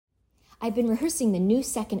I've been rehearsing the new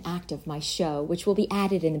second act of my show, which will be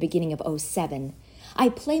added in the beginning of '07. I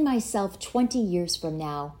play myself 20 years from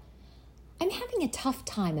now. I'm having a tough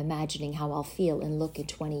time imagining how I'll feel and look in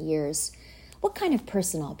 20 years, what kind of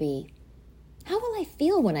person I'll be. How will I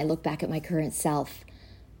feel when I look back at my current self?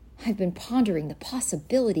 I've been pondering the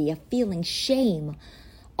possibility of feeling shame.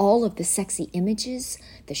 All of the sexy images,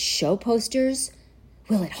 the show posters.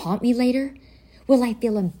 Will it haunt me later? Will I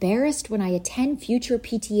feel embarrassed when I attend future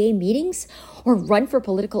PTA meetings or run for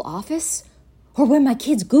political office? Or when my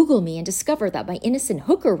kids Google me and discover that my innocent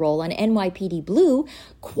hooker role on NYPD Blue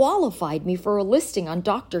qualified me for a listing on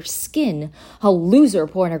Dr. Skin, a loser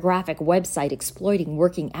pornographic website exploiting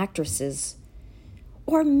working actresses.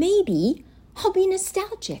 Or maybe I'll be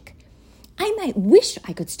nostalgic. I might wish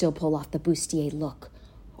I could still pull off the bustier look.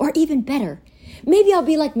 Or even better, maybe I'll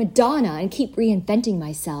be like Madonna and keep reinventing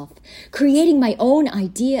myself, creating my own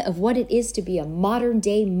idea of what it is to be a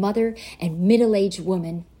modern-day mother and middle-aged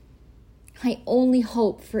woman. I only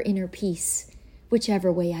hope for inner peace,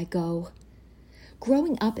 whichever way I go.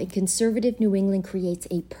 Growing up in conservative New England creates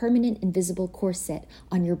a permanent invisible corset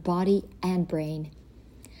on your body and brain.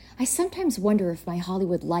 I sometimes wonder if my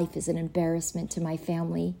Hollywood life is an embarrassment to my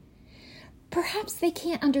family. Perhaps they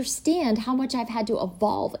can't understand how much I've had to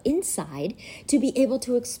evolve inside to be able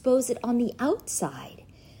to expose it on the outside,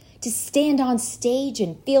 to stand on stage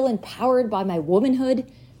and feel empowered by my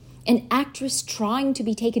womanhood, an actress trying to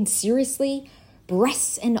be taken seriously,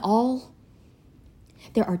 breasts and all.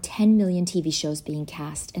 There are 10 million TV shows being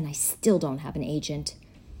cast, and I still don't have an agent.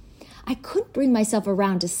 I couldn't bring myself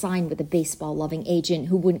around to sign with a baseball-loving agent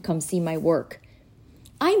who wouldn't come see my work.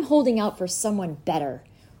 I'm holding out for someone better,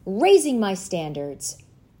 raising my standards.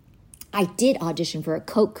 I did audition for a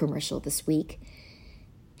Coke commercial this week.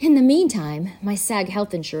 In the meantime, my SAG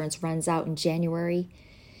health insurance runs out in January.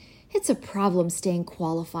 It's a problem staying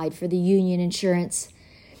qualified for the union insurance.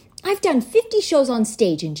 I've done 50 shows on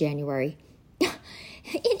stage in January.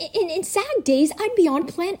 In SAG days, I'd be on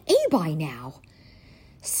Plan A by now.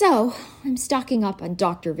 So, I'm stocking up on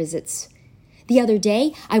doctor visits. The other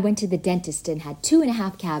day, I went to the dentist and had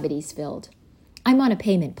 2.5 cavities filled. I'm on a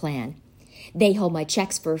payment plan. They hold my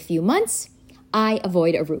checks for a few months. I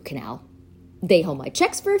avoid a root canal. They hold my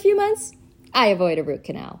checks for a few months. I avoid a root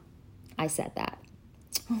canal. I said that.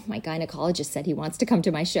 Oh, my gynecologist said he wants to come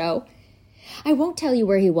to my show. I won't tell you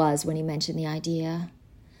where he was when he mentioned the idea.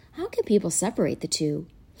 How can people separate the two?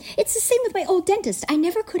 It's the same with my old dentist. I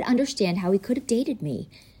never could understand how he could have dated me,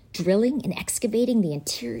 drilling and excavating the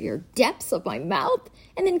interior depths of my mouth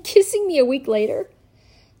and then kissing me a week later.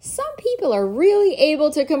 Some people are really able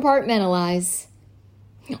to compartmentalize.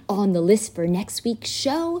 On the list for next week's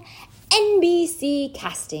show, NBC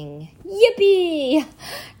casting. Yippee!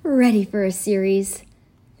 Ready for a series.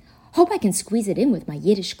 Hope I can squeeze it in with my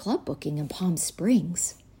Yiddish club booking in Palm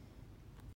Springs.